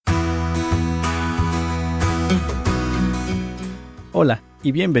Hola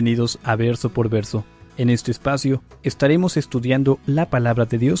y bienvenidos a Verso por Verso. En este espacio estaremos estudiando la palabra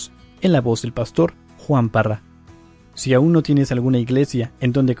de Dios en la voz del pastor Juan Parra. Si aún no tienes alguna iglesia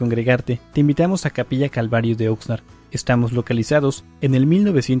en donde congregarte, te invitamos a Capilla Calvario de Oxnard. Estamos localizados en el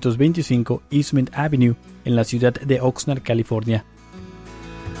 1925 Eastman Avenue, en la ciudad de Oxnard, California.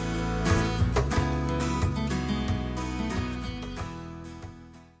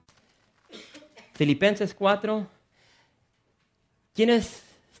 Filipenses 4. ¿Quién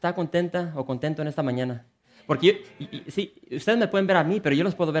está contenta o contento en esta mañana? Porque sí, ustedes me pueden ver a mí, pero yo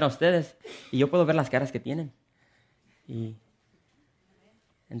los puedo ver a ustedes y yo puedo ver las caras que tienen. Y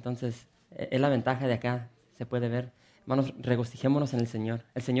entonces, es la ventaja de acá, se puede ver. Hermanos, regocijémonos en el Señor.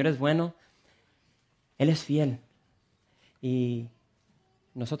 El Señor es bueno, Él es fiel. Y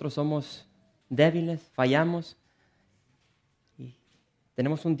nosotros somos débiles, fallamos. Y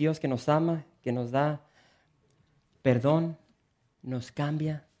tenemos un Dios que nos ama, que nos da perdón, nos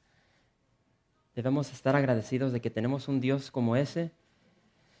cambia. Debemos estar agradecidos de que tenemos un Dios como ese,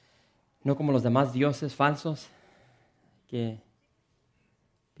 no como los demás dioses falsos que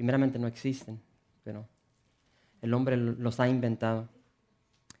primeramente no existen, pero el hombre los ha inventado.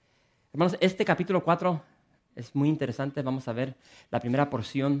 Hermanos, este capítulo 4 es muy interesante. Vamos a ver la primera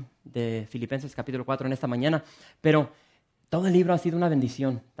porción de Filipenses capítulo 4 en esta mañana, pero todo el libro ha sido una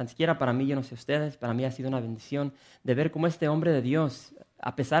bendición, tan siquiera para mí, yo no sé ustedes, para mí ha sido una bendición de ver cómo este hombre de Dios,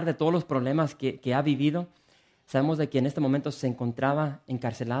 a pesar de todos los problemas que ha vivido, sabemos de que en este momento se encontraba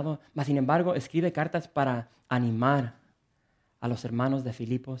encarcelado, mas sin embargo escribe cartas para animar a los hermanos de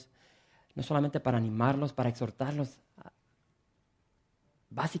Filipos, no solamente para animarlos, para exhortarlos,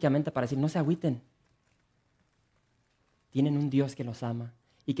 básicamente para decir, no se agüiten, tienen un Dios que los ama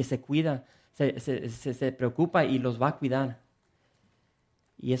y que se cuida, se preocupa y los va a cuidar.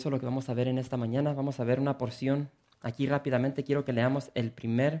 Y eso es lo que vamos a ver en esta mañana. Vamos a ver una porción. Aquí rápidamente quiero que leamos el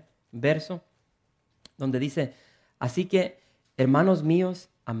primer verso, donde dice, así que, hermanos míos,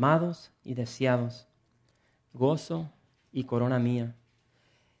 amados y deseados, gozo y corona mía,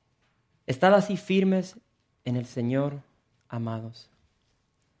 estad así firmes en el Señor, amados.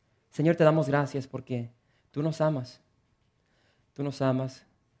 Señor, te damos gracias porque tú nos amas. Tú nos amas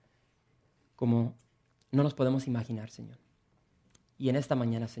como no nos podemos imaginar, Señor. Y en esta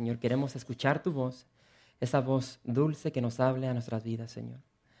mañana, Señor, queremos escuchar tu voz, esa voz dulce que nos hable a nuestras vidas, Señor.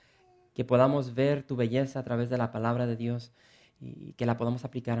 Que podamos ver tu belleza a través de la palabra de Dios y que la podamos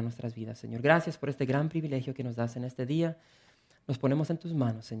aplicar a nuestras vidas, Señor. Gracias por este gran privilegio que nos das en este día. Nos ponemos en tus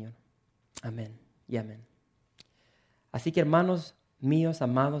manos, Señor. Amén y amén. Así que, hermanos míos,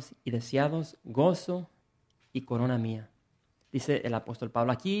 amados y deseados, gozo y corona mía, dice el apóstol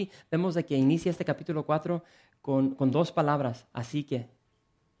Pablo. Aquí vemos de que inicia este capítulo 4 con dos palabras, así que,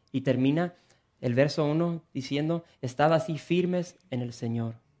 y termina el verso 1 diciendo, estad así firmes en el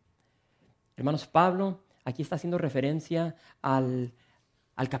Señor. Hermanos, Pablo aquí está haciendo referencia al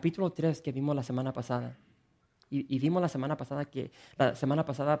capítulo 3 que vimos la semana pasada. Y vimos la semana pasada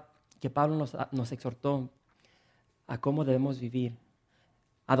que Pablo nos exhortó a cómo debemos vivir,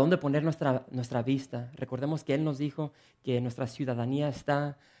 a dónde poner nuestra vista. Recordemos que Él nos dijo que nuestra ciudadanía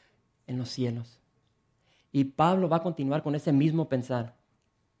está en los cielos. Y Pablo va a continuar con ese mismo pensar.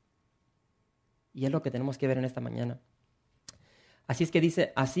 Y es lo que tenemos que ver en esta mañana. Así es que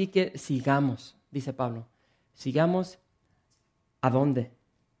dice, así que sigamos, dice Pablo. Sigamos, ¿a dónde?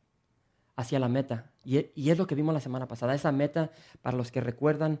 Hacia la meta. Y es lo que vimos la semana pasada. Esa meta, para los que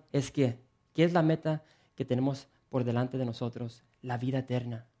recuerdan, es que, ¿qué es la meta que tenemos por delante de nosotros? La vida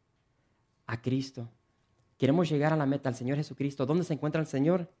eterna, a Cristo. Queremos llegar a la meta, al Señor Jesucristo. ¿Dónde se encuentra el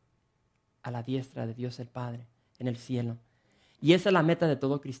Señor? A la diestra de Dios el Padre, en el cielo. Y esa es la meta de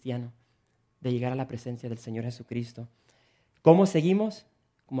todo cristiano, de llegar a la presencia del Señor Jesucristo. ¿Cómo seguimos?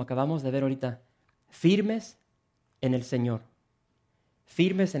 Como acabamos de ver ahorita, firmes en el Señor.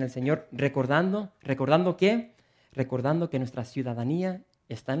 Firmes en el Señor, recordando ¿qué? Recordando que nuestra ciudadanía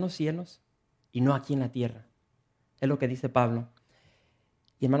está en los cielos y no aquí en la tierra. Es lo que dice Pablo.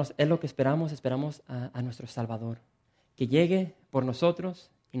 Y hermanos, es lo que esperamos a nuestro Salvador, que llegue por nosotros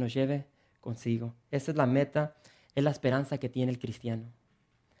y nos lleve consigo. Esa es la meta, es la esperanza que tiene el cristiano.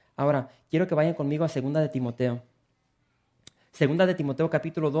 Ahora, quiero que vayan conmigo a 2 de Timoteo. 2 de Timoteo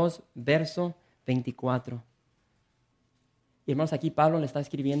capítulo 2, verso 24. Y hermanos, aquí Pablo le está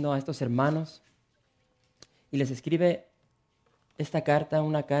escribiendo a estos hermanos y les escribe esta carta,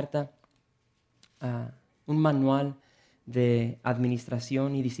 una carta, un manual de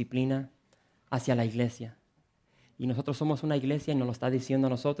administración y disciplina hacia la iglesia. Y nosotros somos una iglesia y nos lo está diciendo a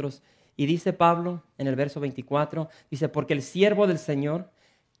nosotros. Y dice Pablo en el verso 24, dice, porque el siervo del Señor,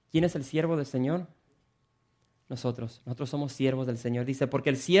 ¿quién es el siervo del Señor? nosotros somos siervos del Señor. Dice, porque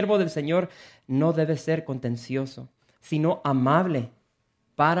el siervo del Señor no debe ser contencioso, sino amable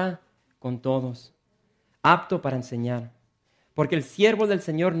para con todos, apto para enseñar. Porque el siervo del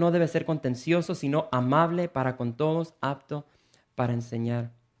Señor no debe ser contencioso, sino amable para con todos, apto para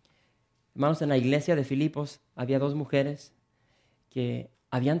enseñar. Hermanos, en la iglesia de Filipos había 2 mujeres que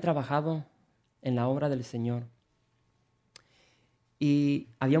habían trabajado en la obra del Señor. Y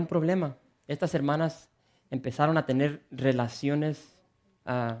había un problema. Estas hermanas empezaron a tener relaciones,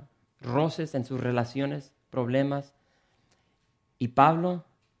 roces en sus relaciones, problemas. Y Pablo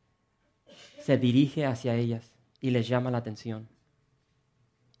se dirige hacia ellas y les llama la atención.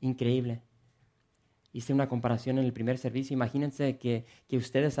 Increíble. Hice una comparación en el primer servicio. Imagínense que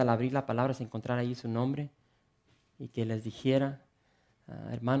ustedes al abrir la palabra se encontrara ahí su nombre y que les dijera,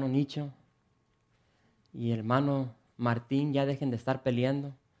 hermano Nicho y hermano Martín, ya dejen de estar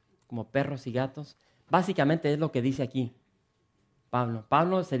peleando como perros y gatos. Básicamente es lo que dice aquí Pablo.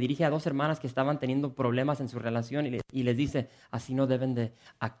 Pablo se dirige a 2 hermanas que estaban teniendo problemas en su relación y les dice, así no deben de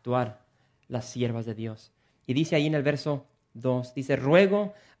actuar las siervas de Dios. Y dice ahí en el verso 2, dice,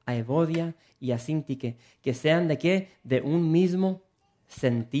 ruego a Evodia y a Síntique que sean ¿de qué? De un mismo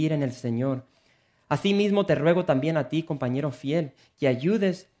sentir en el Señor. Asimismo te ruego también a ti, compañero fiel, que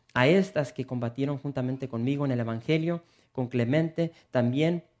ayudes a estas que combatieron juntamente conmigo en el Evangelio, con Clemente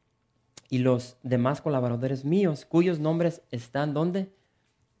también y los demás colaboradores míos, cuyos nombres están ¿dónde?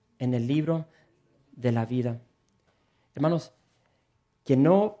 En el libro de la vida. Hermanos, que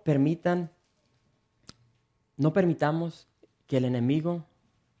no permitamos que el enemigo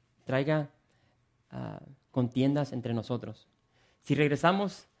traiga contiendas entre nosotros. Si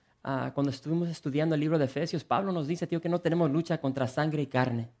regresamos cuando estuvimos estudiando el libro de Efesios, Pablo nos dice, tío, que no tenemos lucha contra sangre y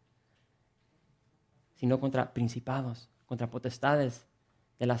carne, sino contra principados, contra potestades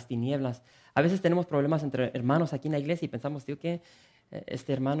de las tinieblas. A veces tenemos problemas entre hermanos aquí en la iglesia y pensamos, tío, que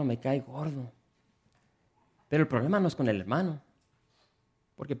este hermano me cae gordo. Pero el problema no es con el hermano,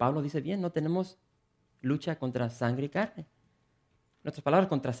 porque Pablo dice bien, no tenemos lucha contra sangre y carne. En otras palabras,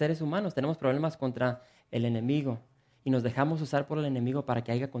 contra seres humanos. Tenemos problemas contra el enemigo y nos dejamos usar por el enemigo para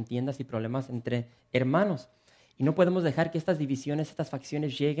que haya contiendas y problemas entre hermanos. Y no podemos dejar que estas divisiones, estas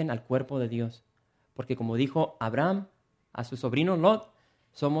facciones lleguen al cuerpo de Dios. Porque como dijo Abraham a su sobrino Lot,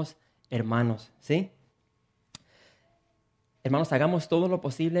 somos hermanos, ¿sí? Hermanos, hagamos todo lo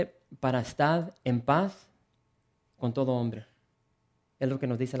posible para estar en paz con todo hombre. Es lo que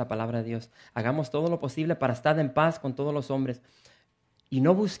nos dice la palabra de Dios. Hagamos todo lo posible para estar en paz con todos los hombres. Y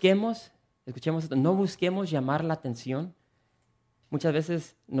no busquemos, escuchemos esto, no busquemos llamar la atención. Muchas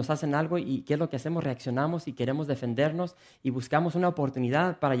veces nos hacen algo y ¿qué es lo que hacemos? Reaccionamos y queremos defendernos y buscamos una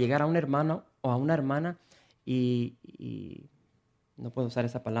oportunidad para llegar a un hermano o a una hermana y no puedo usar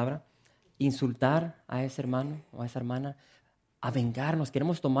esa palabra, insultar a ese hermano o a esa hermana, a vengarnos.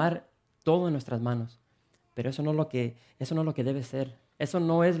 Queremos tomar todo en nuestras manos, pero eso no es lo que debe ser. Eso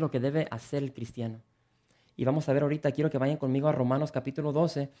no es lo que debe hacer el cristiano. Y vamos a ver ahorita, quiero que vayan conmigo a Romanos capítulo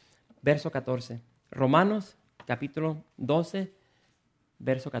 12, verso 14. Romanos capítulo 12,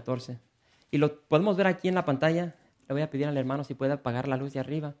 verso 14. Y lo podemos ver aquí en la pantalla. Le voy a pedir al hermano si puede apagar la luz de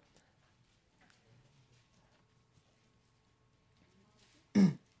arriba.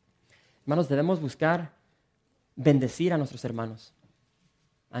 Hermanos, debemos buscar bendecir a nuestros hermanos,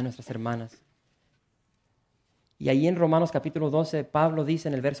 a nuestras hermanas. Y ahí en Romanos capítulo 12, Pablo dice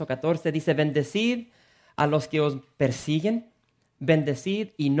en el verso 14, dice, bendecid a los que os persiguen, bendecid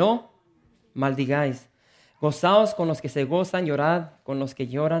y no maldigáis. Gozaos con los que se gozan, llorad con los que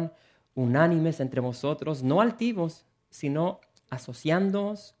lloran, unánimes entre vosotros, no altivos, sino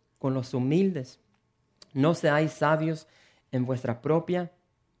asociándoos con los humildes. No seáis sabios en vuestra propia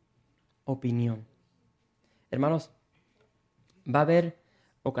opinión. Hermanos, va a haber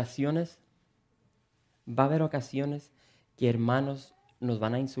ocasiones que hermanos nos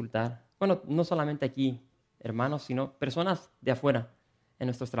van a insultar. Bueno, no solamente aquí, hermanos, sino personas de afuera, en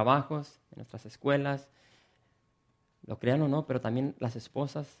nuestros trabajos, en nuestras escuelas, lo crean o no, pero también las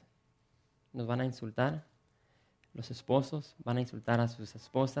esposas nos van a insultar, los esposos van a insultar a sus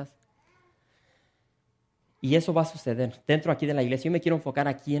esposas. Y eso va a suceder dentro aquí de la iglesia. Yo me quiero enfocar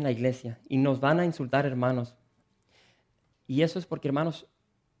aquí en la iglesia y nos van a insultar hermanos. Y eso es porque, hermanos,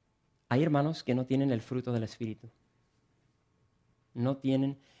 hay hermanos que no tienen el fruto del Espíritu. No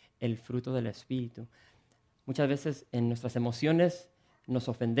tienen el fruto del Espíritu. Muchas veces en nuestras emociones nos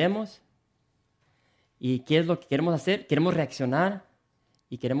ofendemos. ¿Y qué es lo que queremos hacer? Queremos reaccionar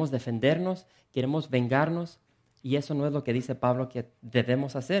y queremos defendernos, queremos vengarnos. Y eso no es lo que dice Pablo que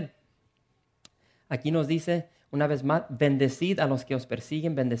debemos hacer. Aquí nos dice una vez más, bendecid a los que os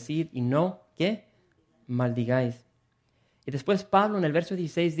persiguen, bendecid y no, ¿qué? maldigáis. Y después Pablo en el verso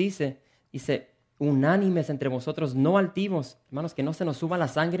 16 dice, unánimes entre vosotros, no altivos, hermanos, que no se nos suba la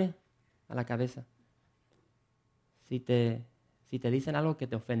sangre a la cabeza. Si te dicen algo que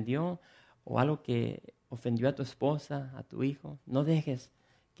te ofendió o algo que ofendió a tu esposa, a tu hijo, no dejes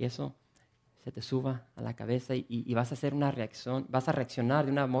que eso se te suba a la cabeza y vas a hacer una reacción, vas a reaccionar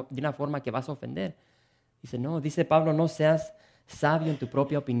de una forma que vas a ofender. Dice Pablo, no seas sabio en tu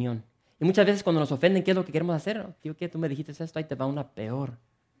propia opinión. Y muchas veces cuando nos ofenden, ¿qué es lo que queremos hacer? Tío, ¿qué? Tú me dijiste esto, ahí te va una peor.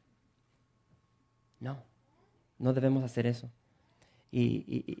 No debemos hacer eso.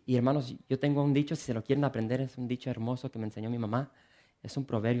 Y hermanos, yo tengo un dicho, si se lo quieren aprender, es un dicho hermoso que me enseñó mi mamá. Es un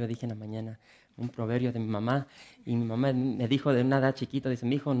proverbio, dije en la mañana, un proverbio de mi mamá. Y mi mamá me dijo de una edad chiquita, dice,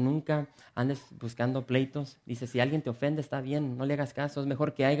 mi hijo, nunca andes buscando pleitos. Dice, si alguien te ofende, está bien, no le hagas caso. Es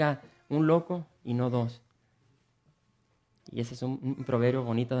mejor que haya un loco y no dos. Y ese es un proverbio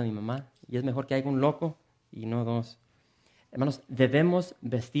bonito de mi mamá. Y es mejor que haya un loco y no dos. Hermanos, debemos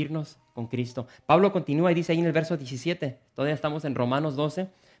vestirnos con Cristo. Pablo continúa y dice ahí en el verso 17, todavía estamos en Romanos 12,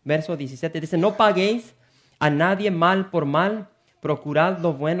 verso 17, dice, no paguéis a nadie mal por mal, procurad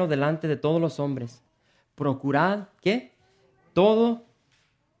lo bueno delante de todos los hombres. Procurad, ¿qué?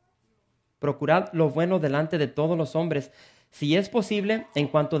 Procurad lo bueno delante de todos los hombres. Si es posible, en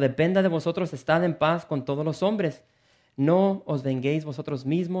cuanto dependa de vosotros, estad en paz con todos los hombres. No os venguéis vosotros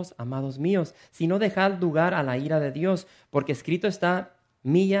mismos, amados míos, sino dejad lugar a la ira de Dios, porque escrito está,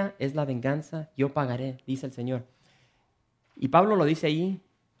 mía es la venganza, yo pagaré, dice el Señor. Y Pablo lo dice ahí,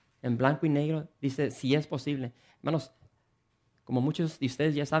 en blanco y negro, dice, si es posible. Hermanos, como muchos de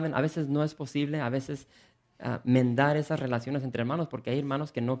ustedes ya saben, a veces no es posible, a veces mendar esas relaciones entre hermanos, porque hay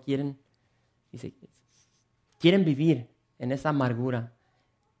hermanos que no quieren, quieren vivir en esa amargura,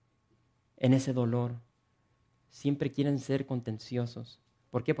 en ese dolor. Siempre quieren ser contenciosos.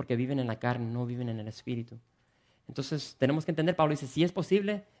 ¿Por qué? Porque viven en la carne, no viven en el espíritu. Entonces tenemos que entender, Pablo dice, si es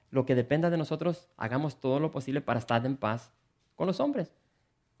posible, lo que dependa de nosotros, hagamos todo lo posible para estar en paz con los hombres.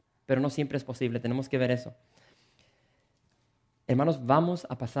 Pero no siempre es posible, tenemos que ver eso. Hermanos, vamos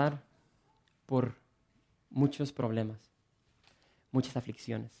a pasar por muchos problemas, muchas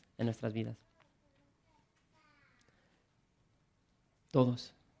aflicciones en nuestras vidas.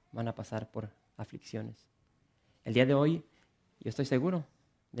 Todos van a pasar por aflicciones. El día de hoy, yo estoy seguro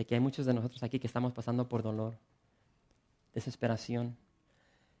de que hay muchos de nosotros aquí que estamos pasando por dolor, desesperación.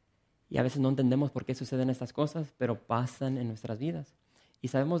 Y a veces no entendemos por qué suceden estas cosas, pero pasan en nuestras vidas. Y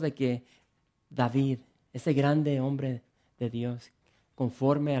sabemos de que David, ese grande hombre de Dios,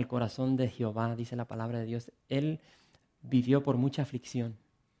 conforme al corazón de Jehová, dice la palabra de Dios, él vivió por mucha aflicción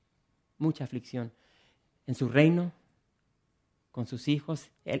en su reino, con sus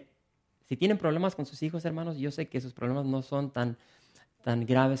hijos. Si tienen problemas con sus hijos, hermanos, yo sé que sus problemas no son tan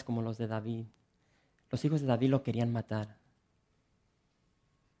graves como los de David. Los hijos de David lo querían matar.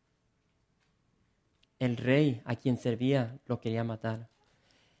 El rey a quien servía lo quería matar.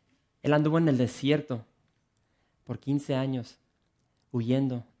 Él anduvo en el desierto por 15 años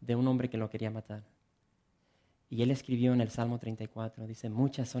huyendo de un hombre que lo quería matar. Y él escribió en el Salmo 34, dice,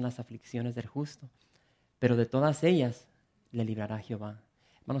 muchas son las aflicciones del justo, pero de todas ellas le librará Jehová.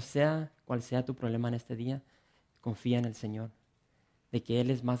 Hermanos, sea cual sea tu problema en este día, confía en el Señor, de que Él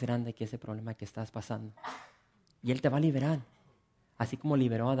es más grande que ese problema que estás pasando. Y Él te va a liberar, así como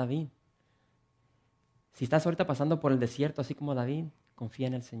liberó a David. Si estás ahorita pasando por el desierto, así como David, confía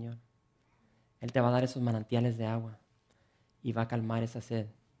en el Señor. Él te va a dar esos manantiales de agua y va a calmar esa sed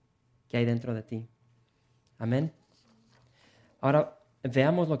que hay dentro de ti. Amén. Ahora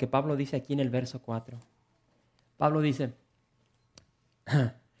veamos lo que Pablo dice aquí en el verso 4. Pablo dice,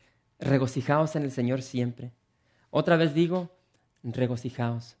 regocijaos en el Señor siempre. Otra vez digo,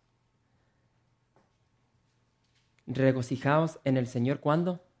 regocijaos. Regocijaos en el Señor,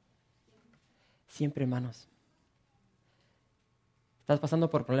 ¿cuándo? Siempre, hermanos. ¿Estás pasando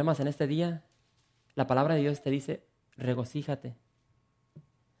por problemas en este día? La palabra de Dios te dice, regocíjate.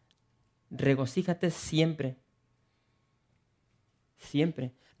 Regocíjate siempre.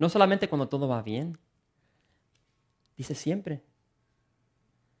 Siempre. No solamente cuando todo va bien. Dice siempre.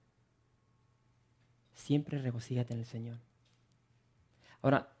 Siempre regocíjate en el Señor.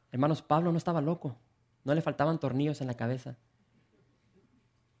 Ahora, hermanos, Pablo no estaba loco. No le faltaban tornillos en la cabeza.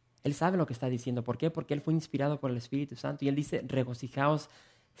 Él sabe lo que está diciendo. ¿Por qué? Porque él fue inspirado por el Espíritu Santo. Y él dice, regocijaos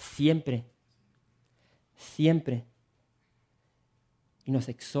siempre. Siempre. Y nos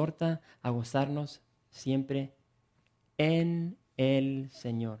exhorta a gozarnos siempre en el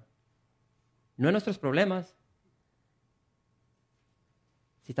Señor. No en nuestros problemas.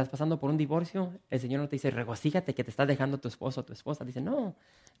 Si estás pasando por un divorcio, el Señor no te dice, regocíjate que te está dejando tu esposo o tu esposa. Dice, no,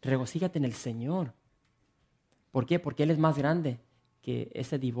 regocíjate en el Señor. ¿Por qué? Porque Él es más grande que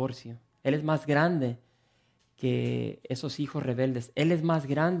ese divorcio. Él es más grande que esos hijos rebeldes. Él es más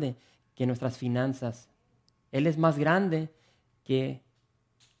grande que nuestras finanzas. Él es más grande que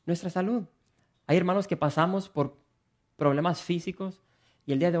nuestra salud. Hay hermanos que pasamos por problemas físicos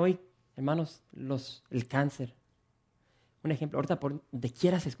y el día de hoy, hermanos, el cáncer. Un ejemplo, ahorita por donde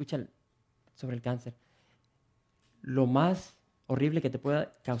quiera se escucha sobre el cáncer. Lo más horrible que te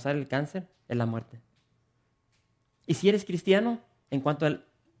pueda causar el cáncer es la muerte. Y si eres cristiano, en cuanto a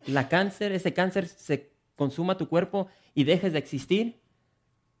ese cáncer se consuma tu cuerpo y dejes de existir,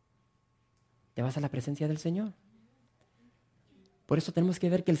 te vas a la presencia del Señor. Por eso tenemos que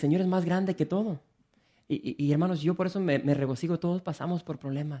ver que el Señor es más grande que todo. Y hermanos, yo por eso me regocijo, todos pasamos por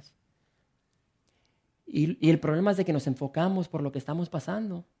problemas. Y el problema es de que nos enfocamos por lo que estamos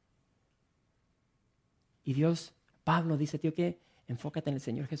pasando. Y Dios, Pablo dice, tío, que enfócate en el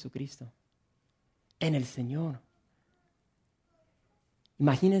Señor Jesucristo. En el Señor.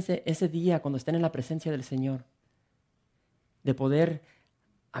 Imagínense ese día cuando estén en la presencia del Señor, de poder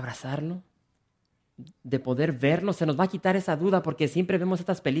abrazarlo, de poder verlo. Se nos va a quitar esa duda porque siempre vemos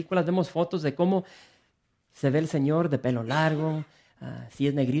estas películas, vemos fotos de cómo se ve el Señor de pelo largo, si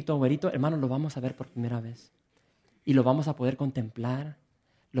es negrito o güerito. Hermanos, lo vamos a ver por primera vez. Y lo vamos a poder contemplar,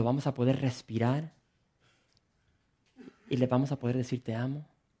 lo vamos a poder respirar y le vamos a poder decir te amo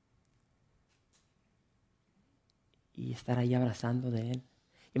y estar ahí abrazando de Él.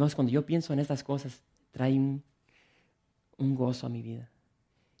 Y hermanos, cuando yo pienso en estas cosas, trae un gozo a mi vida.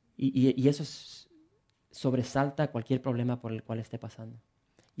 Y eso sobresalta cualquier problema por el cual esté pasando.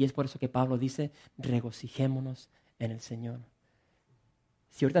 Y es por eso que Pablo dice, regocijémonos en el Señor.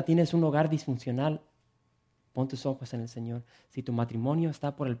 Si ahorita tienes un hogar disfuncional, pon tus ojos en el Señor. Si tu matrimonio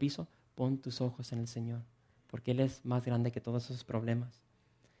está por el piso, pon tus ojos en el Señor, porque Él es más grande que todos esos problemas.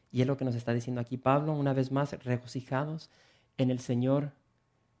 Y es lo que nos está diciendo aquí Pablo, una vez más, regocijados en el Señor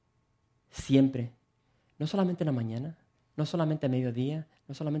siempre. No solamente en la mañana, no solamente a mediodía,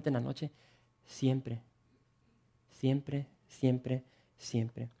 no solamente en la noche, siempre. Siempre, siempre,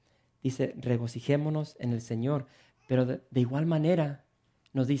 siempre. Dice, regocijémonos en el Señor. Pero de igual manera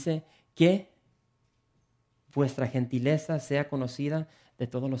nos dice que vuestra gentileza sea conocida de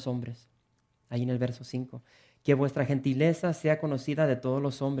todos los hombres. Ahí en el verso 5. Que vuestra gentileza sea conocida de todos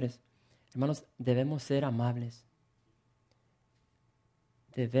los hombres. Hermanos, debemos ser amables.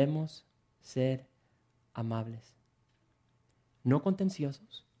 Debemos ser amables. No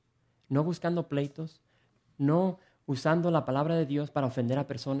contenciosos, no buscando pleitos, no usando la palabra de Dios para ofender a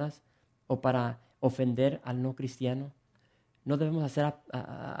personas o para ofender al no cristiano. No debemos hacer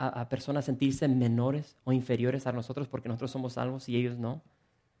a personas sentirse menores o inferiores a nosotros porque nosotros somos salvos y ellos no.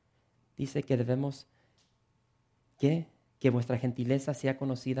 Dice que debemos que vuestra gentileza sea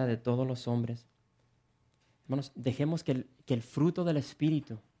conocida de todos los hombres. Hermanos, dejemos que el fruto del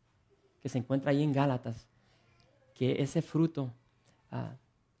Espíritu que se encuentra ahí en Gálatas, que ese fruto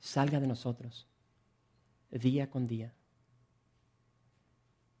salga de nosotros día con día.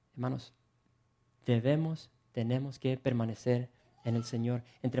 Hermanos, tenemos que permanecer en el Señor.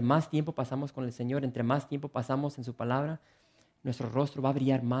 Entre más tiempo pasamos con el Señor, entre más tiempo pasamos en su palabra, nuestro rostro va a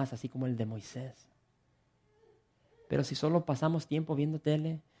brillar más, así como el de Moisés. Pero si solo pasamos tiempo viendo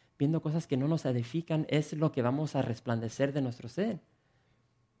tele, viendo cosas que no nos edifican, es lo que vamos a resplandecer de nuestro ser.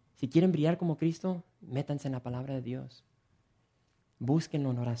 Si quieren brillar como Cristo, métanse en la palabra de Dios. Búsquenlo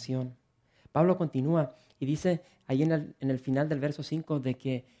en oración. Pablo continúa y dice ahí en el final del verso 5 de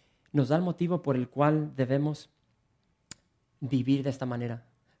que nos da el motivo por el cual debemos vivir de esta manera.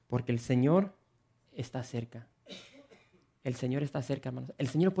 Porque el Señor está cerca. El Señor está cerca, hermanos. El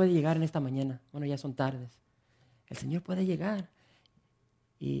Señor puede llegar en esta mañana. Bueno, ya son tardes. El Señor puede llegar.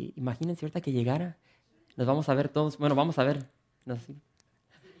 Y imagínense ahorita que llegara. Nos vamos a ver todos. Bueno, vamos a ver.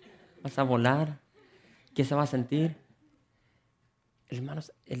 Vamos a volar. ¿Qué se va a sentir?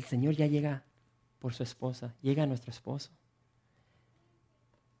 Hermanos, el Señor ya llega por su esposa. Llega a nuestro esposo.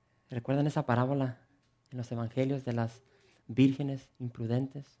 ¿Recuerdan esa parábola en los evangelios de las vírgenes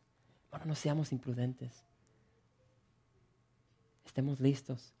imprudentes? Bueno, no seamos imprudentes. Estemos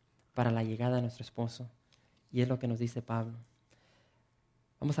listos para la llegada de nuestro esposo. Y es lo que nos dice Pablo.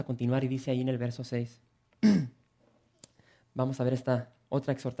 Vamos a continuar y dice ahí en el verso 6. Vamos a ver esta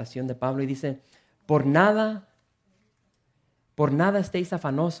otra exhortación de Pablo y dice, por nada estéis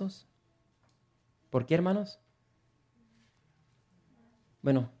afanosos. ¿Por qué, hermanos?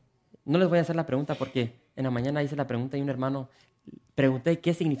 Bueno, no les voy a hacer la pregunta porque en la mañana hice la pregunta y un hermano, pregunté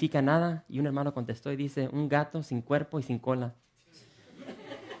qué significa nada y un hermano contestó y dice, un gato sin cuerpo y sin cola.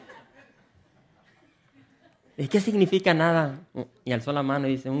 ¿Y qué significa nada? Y alzó la mano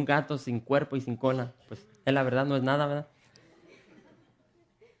y dice, un gato sin cuerpo y sin cola. Pues la verdad no es nada, ¿verdad?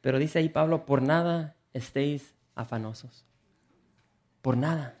 Pero dice ahí Pablo, por nada estéis afanosos. Por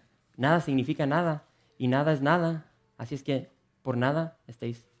nada. Nada significa nada y nada es nada. Así es que por nada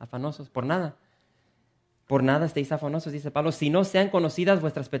estéis afanosos, por nada. Por nada estéis afanosos, dice Pablo, si no sean conocidas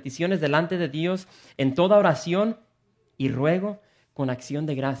vuestras peticiones delante de Dios en toda oración y ruego con acción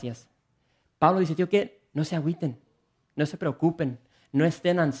de gracias. Pablo dice, tío, que no se agüiten, no se preocupen, no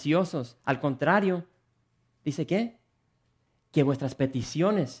estén ansiosos. Al contrario, dice ¿qué? Que vuestras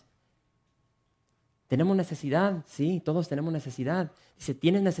peticiones. Tenemos necesidad, sí, todos tenemos necesidad. Dice,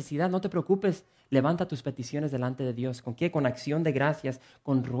 tienes necesidad, no te preocupes, levanta tus peticiones delante de Dios. ¿Con qué? Con acción de gracias,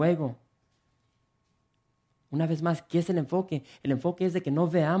 con ruego. Una vez más, ¿qué es el enfoque? El enfoque es de que no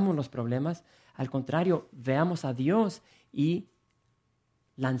veamos los problemas, al contrario, veamos a Dios y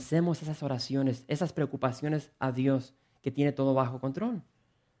lancemos esas oraciones, esas preocupaciones a Dios, que tiene todo bajo control.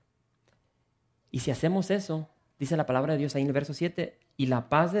 Y si hacemos eso, dice la palabra de Dios ahí en el verso 7, y la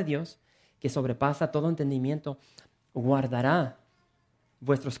paz de Dios, que sobrepasa todo entendimiento, guardará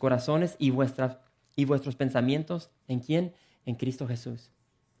vuestros corazones y vuestros pensamientos. ¿En quién? En Cristo Jesús.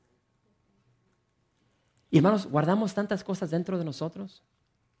 Y hermanos, guardamos tantas cosas dentro de nosotros.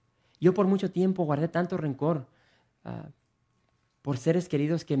 Yo por mucho tiempo guardé tanto rencor por seres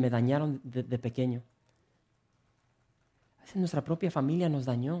queridos que me dañaron de pequeño. A veces nuestra propia familia nos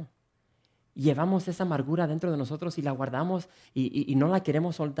dañó. Y llevamos esa amargura dentro de nosotros y la guardamos y no la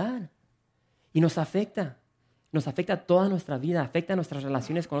queremos soltar. Y nos afecta toda nuestra vida, afecta nuestras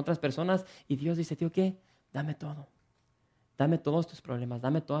relaciones con otras personas. Y Dios dice, tío, ¿qué? Dame todo. Dame todos tus problemas,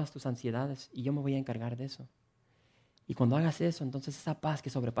 dame todas tus ansiedades y yo me voy a encargar de eso. Y cuando hagas eso, entonces esa paz que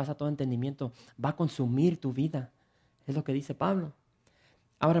sobrepasa todo entendimiento va a consumir tu vida. Es lo que dice Pablo.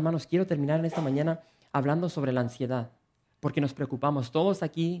 Ahora, hermanos, quiero terminar en esta mañana hablando sobre la ansiedad, porque nos preocupamos. Todos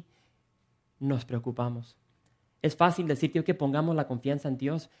aquí nos preocupamos. Es fácil decir, tío, que pongamos la confianza en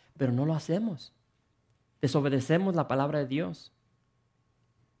Dios, pero no lo hacemos. Desobedecemos la palabra de Dios.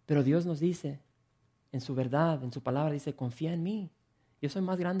 Pero Dios nos dice, en su verdad, en su palabra, dice, confía en mí. Yo soy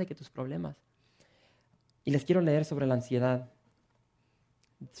más grande que tus problemas. Y les quiero leer sobre la ansiedad,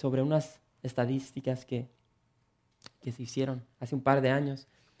 sobre unas estadísticas que se hicieron hace un par de años.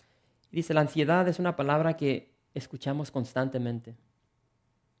 Y dice, la ansiedad es una palabra que escuchamos constantemente.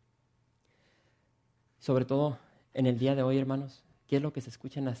 Sobre todo en el día de hoy, hermanos, ¿qué es lo que se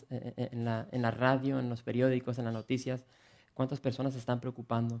escucha en la radio, en los periódicos, en las noticias? ¿Cuántas personas se están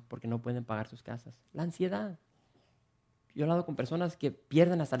preocupando porque no pueden pagar sus casas? La ansiedad. Yo he hablado con personas que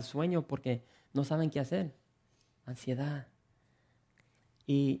pierden hasta el sueño porque no saben qué hacer. Ansiedad.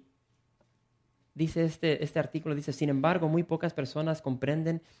 Y dice este artículo, dice, sin embargo, muy pocas personas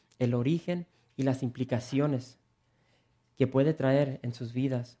comprenden el origen y las implicaciones que puede traer en sus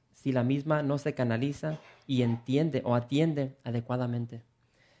vidas si la misma no se canaliza y entiende o atiende adecuadamente.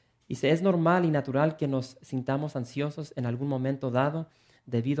 Dice, es normal y natural que nos sintamos ansiosos en algún momento dado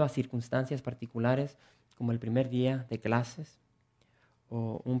debido a circunstancias particulares como el primer día de clases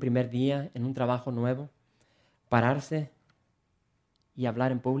o un primer día en un trabajo nuevo. Pararse y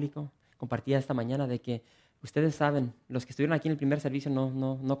hablar en público. Compartía esta mañana de que ustedes saben, los que estuvieron aquí en el primer servicio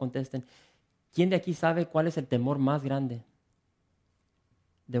no contesten. ¿Quién de aquí sabe cuál es el temor más grande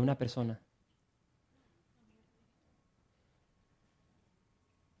de una persona?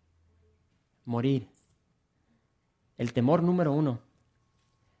 Morir. El temor número 1.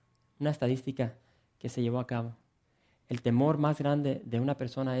 Una estadística que se llevó a cabo. El temor más grande de una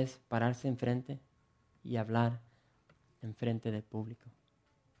persona es pararse enfrente y hablar enfrente del público.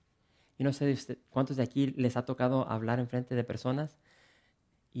 Yo no sé de usted, cuántos de aquí les ha tocado hablar enfrente de personas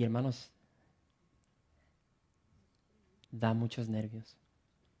y, hermanos, da muchos nervios.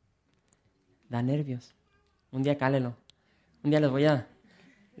 Da nervios. Un día cálelo. Un día le voy a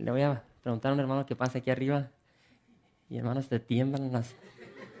preguntar a un hermano que pase aquí arriba y, hermanos, te tiemblan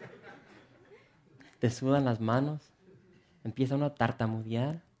te sudan las manos, empieza uno a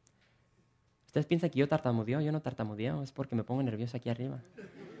tartamudear. ¿Ustedes piensan que yo tartamudeo? Yo no tartamudeo, es porque me pongo nervioso aquí arriba.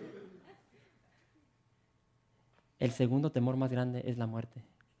 El segundo temor más grande es la muerte.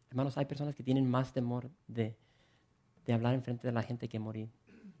 Hermanos, hay personas que tienen más temor de hablar enfrente de la gente que morir.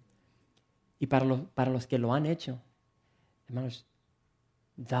 Y para los que lo han hecho, hermanos,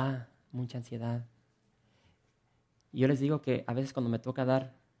 da mucha ansiedad. Y yo les digo que a veces cuando me toca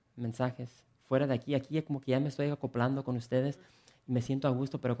dar mensajes fuera de aquí como que ya me estoy acoplando con ustedes y me siento a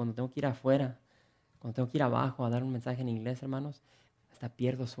gusto, pero cuando tengo que ir afuera, cuando tengo que ir abajo a dar un mensaje en inglés, hermanos, hasta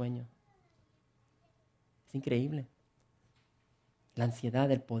pierdo sueño. Es increíble. La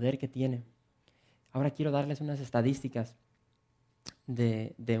ansiedad, el poder que tiene. Ahora quiero darles unas estadísticas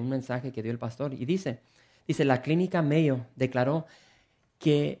de un mensaje que dio el pastor. Y dice, la clínica Mayo declaró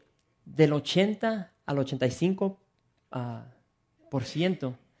que del 80 al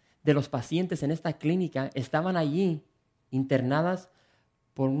 85% de los pacientes en esta clínica estaban allí internadas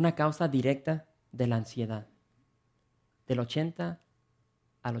por una causa directa de la ansiedad. Del 80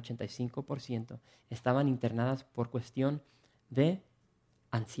 al 85% estaban internadas por cuestión de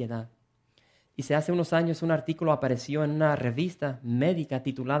ansiedad. Y hace unos años un artículo apareció en una revista médica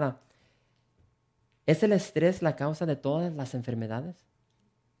titulada ¿Es el estrés la causa de todas las enfermedades?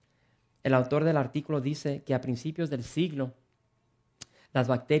 El autor del artículo dice que a principios del siglo las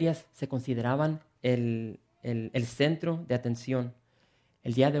bacterias se consideraban el centro de atención.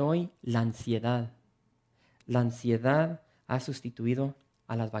 El día de hoy, la ansiedad. La ansiedad ha sustituido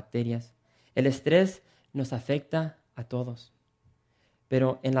a las bacterias. El estrés nos afecta a todos.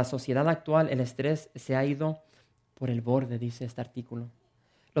 Pero en la sociedad actual el estrés se ha ido por el borde, dice este artículo.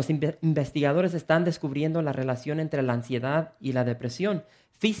 Los investigadores están descubriendo la relación entre la ansiedad y la depresión.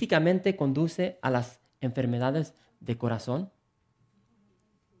 Físicamente conduce a las enfermedades de corazón,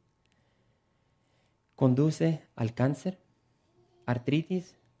 conduce al cáncer,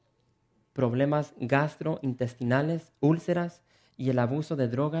 artritis, problemas gastrointestinales, úlceras y el abuso de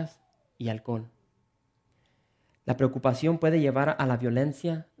drogas y alcohol. La preocupación puede llevar a la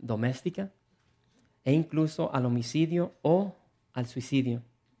violencia doméstica e incluso al homicidio o al suicidio.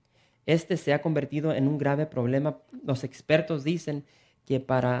 Este se ha convertido en un grave problema. Los expertos dicen que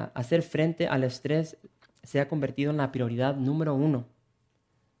para hacer frente al estrés se ha convertido en la prioridad número 1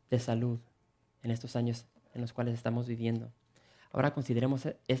 de salud en estos años en los cuales estamos viviendo. Ahora consideremos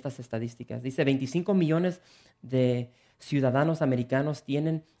estas estadísticas. Dice, 25 millones de ciudadanos americanos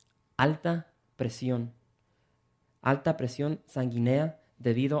tienen alta presión sanguínea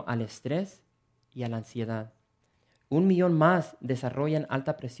debido al estrés y a la ansiedad. 1 millón más desarrollan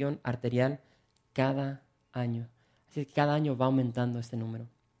alta presión arterial cada año. Así que cada año va aumentando este número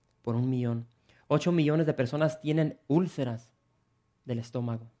por 1 millón. 8 millones de personas tienen úlceras del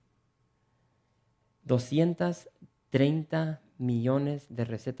estómago. 230 millones de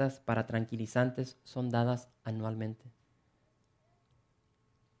recetas para tranquilizantes son dadas anualmente.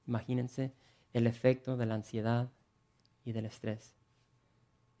 Imagínense el efecto de la ansiedad y del estrés.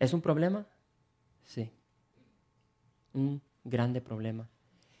 ¿Es un problema? Sí. Un grande problema.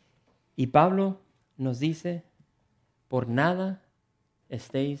 Y Pablo nos dice, por nada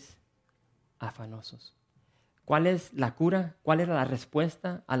estéis afanosos. ¿Cuál es la cura? ¿Cuál es la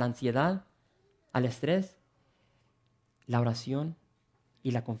respuesta a la ansiedad, al estrés? La oración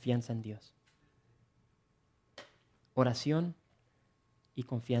y la confianza en Dios. Oración y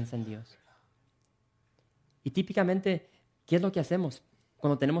confianza en Dios. Y típicamente, ¿qué es lo que hacemos?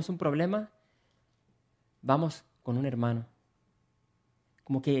 Cuando tenemos un problema, vamos con un hermano.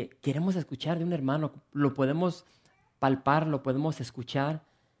 Como que queremos escuchar de un hermano, lo podemos palpar, lo podemos escuchar.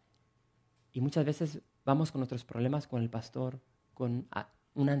 Y muchas veces vamos con nuestros problemas con el pastor, con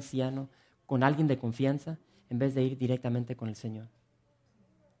un anciano, con alguien de confianza, en vez de ir directamente con el Señor.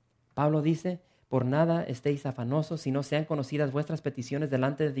 Pablo dice, por nada estéis afanosos, sino sean conocidas vuestras peticiones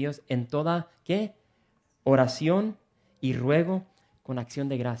delante de Dios en toda, ¿qué? Oración y ruego con acción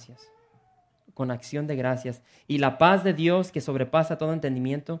de gracias. Con acción de gracias. Y la paz de Dios, que sobrepasa todo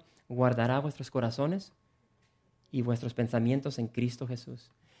entendimiento, guardará vuestros corazones y vuestros pensamientos en Cristo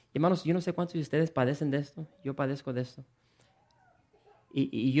Jesús. Y hermanos, yo no sé cuántos de ustedes padecen de esto. Yo padezco de esto.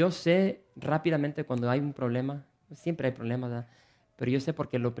 Y yo sé rápidamente cuando hay un problema. Siempre hay problemas, ¿verdad? Pero yo sé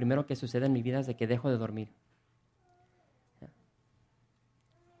porque lo primero que sucede en mi vida es de que dejo de dormir.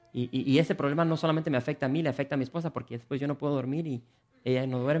 Y ese problema no solamente me afecta a mí, le afecta a mi esposa, porque después yo no puedo dormir y ella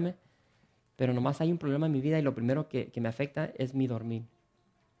no duerme. Pero nomás hay un problema en mi vida y lo primero que me afecta es mi dormir.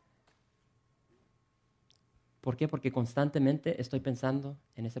 ¿Por qué? Porque constantemente estoy pensando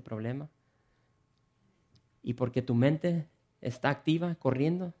en ese problema. Y porque tu mente está activa,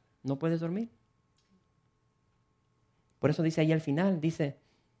 corriendo, no puedes dormir. Por eso dice ahí al final, dice,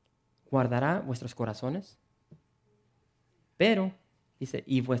 guardará vuestros corazones, pero, dice,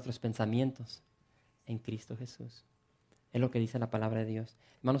 y vuestros pensamientos en Cristo Jesús. Es lo que dice la palabra de Dios.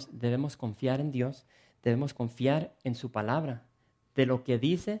 Hermanos, debemos confiar en Dios, debemos confiar en su palabra. De lo que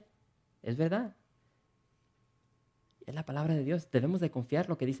dice, es verdad. Es la palabra de Dios. Debemos de confiar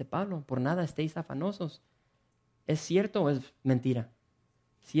lo que dice Pablo. Por nada estéis afanosos. ¿Es cierto o es mentira?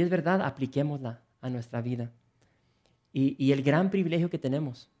 Si es verdad, apliquémosla a nuestra vida. Y el gran privilegio que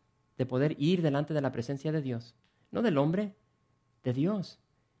tenemos de poder ir delante de la presencia de Dios, no del hombre, de Dios.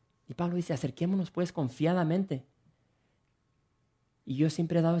 Y Pablo dice, acerquémonos pues confiadamente. Y yo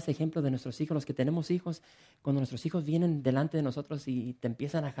siempre he dado ese ejemplo de nuestros hijos, los que tenemos hijos, cuando nuestros hijos vienen delante de nosotros y te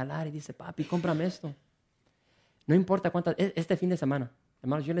empiezan a jalar y dice, papi, cómprame esto. No importa cuántas, este fin de semana,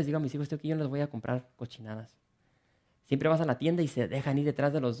 hermanos, yo les digo a mis hijos que yo no les voy a comprar cochinadas. Siempre vas a la tienda y se dejan ir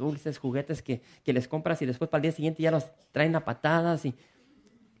detrás de los dulces, juguetes que les compras y después para el día siguiente ya los traen a patadas.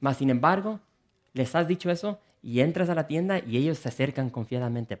 Más sin embargo, les has dicho eso y entras a la tienda y ellos se acercan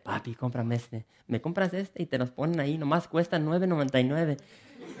confiadamente. Papi, cómprame este. ¿Me compras este? Y te los ponen ahí. Nomás cuesta $9.99.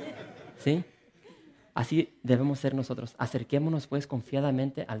 ¿Sí? Así debemos ser nosotros. Acerquémonos pues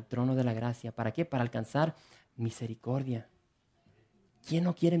confiadamente al trono de la gracia. ¿Para qué? Para alcanzar misericordia. ¿Quién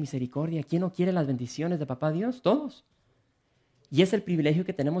no quiere misericordia? ¿Quién no quiere las bendiciones de Papá Dios? Todos. Y es el privilegio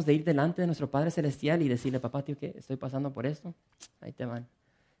que tenemos de ir delante de nuestro Padre Celestial y decirle, papá, tío, ¿qué? Estoy pasando por esto. Ahí te van.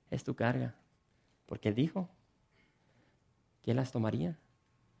 Es tu carga. Porque Él dijo que Él las tomaría.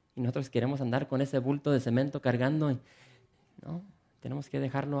 Y nosotros queremos andar con ese bulto de cemento cargando. No, tenemos que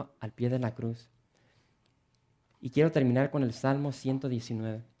dejarlo al pie de la cruz. Y quiero terminar con el Salmo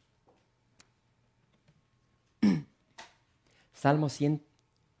 119. Salmo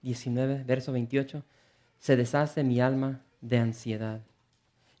 119, verso 28. Se deshace mi alma de ansiedad.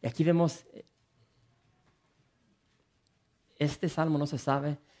 Y aquí vemos, este salmo no se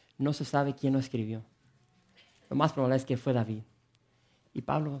sabe quién lo escribió. Lo más probable es que fue David. Y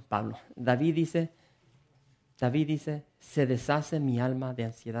David dice, se deshace mi alma de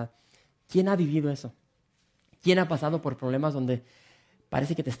ansiedad. ¿Quién ha vivido eso? ¿Quién ha pasado por problemas donde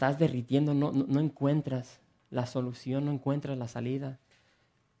parece que te estás derritiendo, no encuentras la solución, no encuentras la salida?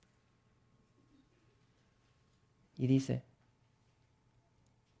 Y dice,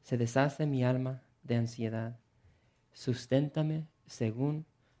 se deshace mi alma de ansiedad. Susténtame según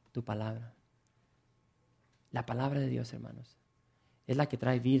tu palabra. La palabra de Dios, hermanos, es la que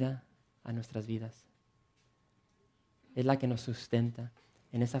trae vida a nuestras vidas. Es la que nos sustenta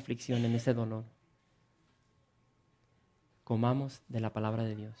en esa aflicción, en ese dolor. Comamos de la palabra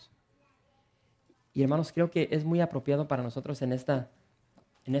de Dios. Y hermanos, creo que es muy apropiado para nosotros en esta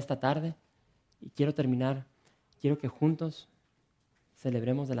tarde. Y quiero que juntos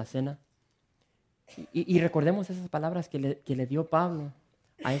celebremos de la cena y recordemos esas palabras que le dio Pablo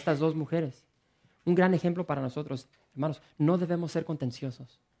a estas dos mujeres. Un gran ejemplo para nosotros. Hermanos, no debemos ser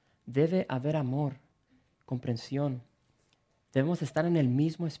contenciosos. Debe haber amor, comprensión. Debemos estar en el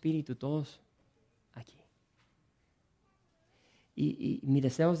mismo espíritu todos aquí. Y mi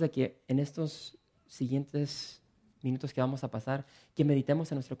deseo es de que en estos siguientes minutos que vamos a pasar, que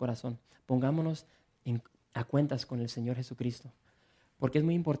meditemos en nuestro corazón. Pongámonos a cuentas con el Señor Jesucristo. Porque es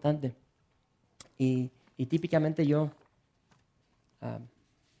muy importante. Y típicamente yo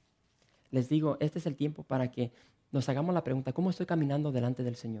les digo, este es el tiempo para que nos hagamos la pregunta, ¿cómo estoy caminando delante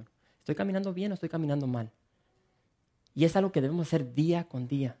del Señor? ¿Estoy caminando bien o estoy caminando mal? Y es algo que debemos hacer día con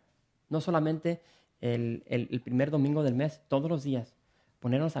día. No solamente el primer domingo del mes, todos los días.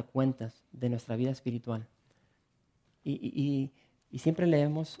 Ponernos a cuentas de nuestra vida espiritual. Y siempre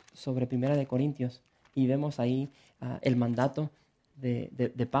leemos sobre 1 Corintios y vemos ahí el mandato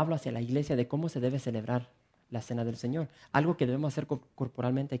de Pablo hacia la iglesia de cómo se debe celebrar la cena del Señor. Algo que debemos hacer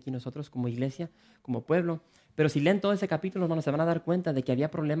corporalmente aquí nosotros como iglesia, como pueblo. Pero si leen todo ese capítulo, hermanos, se van a dar cuenta de que había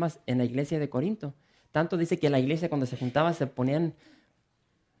problemas en la iglesia de Corinto. Tanto dice que la iglesia cuando se juntaba se ponían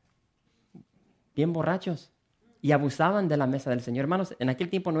bien borrachos y abusaban de la mesa del Señor. Hermanos, en aquel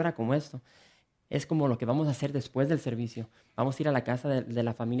tiempo no era como esto. Es como lo que vamos a hacer después del servicio. Vamos a ir a la casa de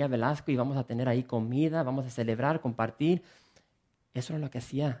la familia Velasco y vamos a tener ahí comida, vamos a celebrar, compartir. Eso era lo que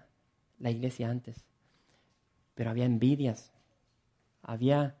hacía la iglesia antes. Pero había envidias,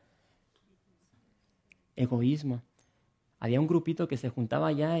 había egoísmo. Había un grupito que se juntaba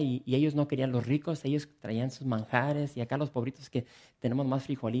allá y ellos no querían los ricos, ellos traían sus manjares y acá los pobritos que tenemos más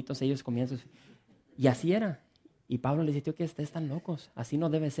frijolitos, ellos comían sus... Y así era. Y Pablo les dijo que ustedes están locos, así no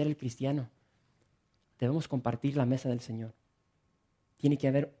debe ser el cristiano. Debemos compartir la mesa del Señor. Tiene que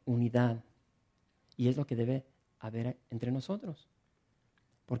haber unidad y es lo que debe haber entre nosotros.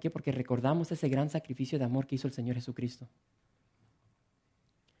 ¿Por qué? Porque recordamos ese gran sacrificio de amor que hizo el Señor Jesucristo.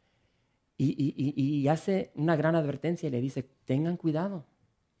 Y hace una gran advertencia y le dice, tengan cuidado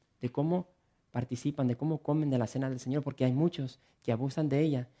de cómo participan, de cómo comen de la cena del Señor, porque hay muchos que abusan de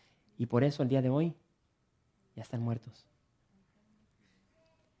ella y por eso el día de hoy ya están muertos.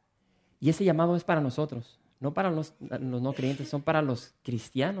 Y ese llamado es para nosotros, no para los no creyentes, son para los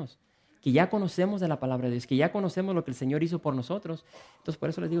cristianos, que ya conocemos de la palabra de Dios, que ya conocemos lo que el Señor hizo por nosotros. Entonces por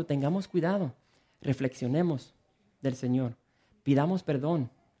eso les digo, tengamos cuidado, reflexionemos del Señor, pidamos perdón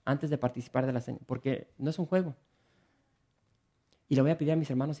antes de participar de la cena, porque no es un juego. Y le voy a pedir a mis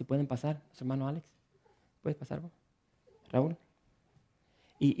hermanos si pueden pasar. Su hermano Alex, ¿puedes pasar? Raúl,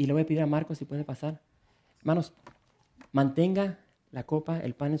 Y le voy a pedir a Marcos si puede pasar. Hermanos, mantenga la copa,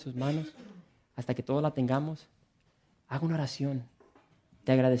 el pan en sus manos hasta que todos la tengamos. Haga una oración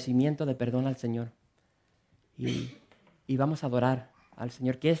de agradecimiento, de perdón al Señor. Y vamos a adorar al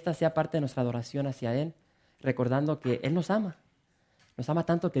Señor. Que esta sea parte de nuestra adoración hacia Él, recordando que Él nos ama. Nos ama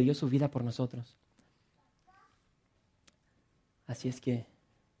tanto que dio su vida por nosotros. Así es que,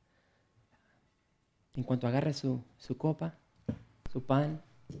 en cuanto agarre su copa, su pan,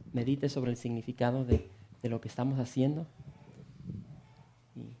 medite sobre el significado de lo que estamos haciendo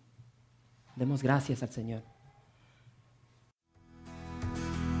y demos gracias al Señor.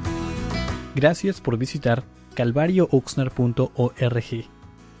 Gracias por visitar calvariooxnard.org.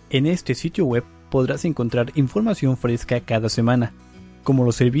 En este sitio web podrás encontrar información fresca cada semana, como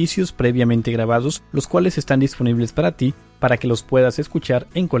los servicios previamente grabados, los cuales están disponibles para ti para que los puedas escuchar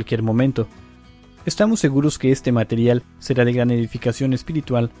en cualquier momento. Estamos seguros que este material será de gran edificación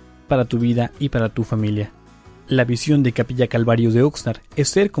espiritual para tu vida y para tu familia. La visión de Capilla Calvario de Oxnard es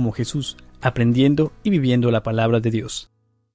ser como Jesús, aprendiendo y viviendo la palabra de Dios.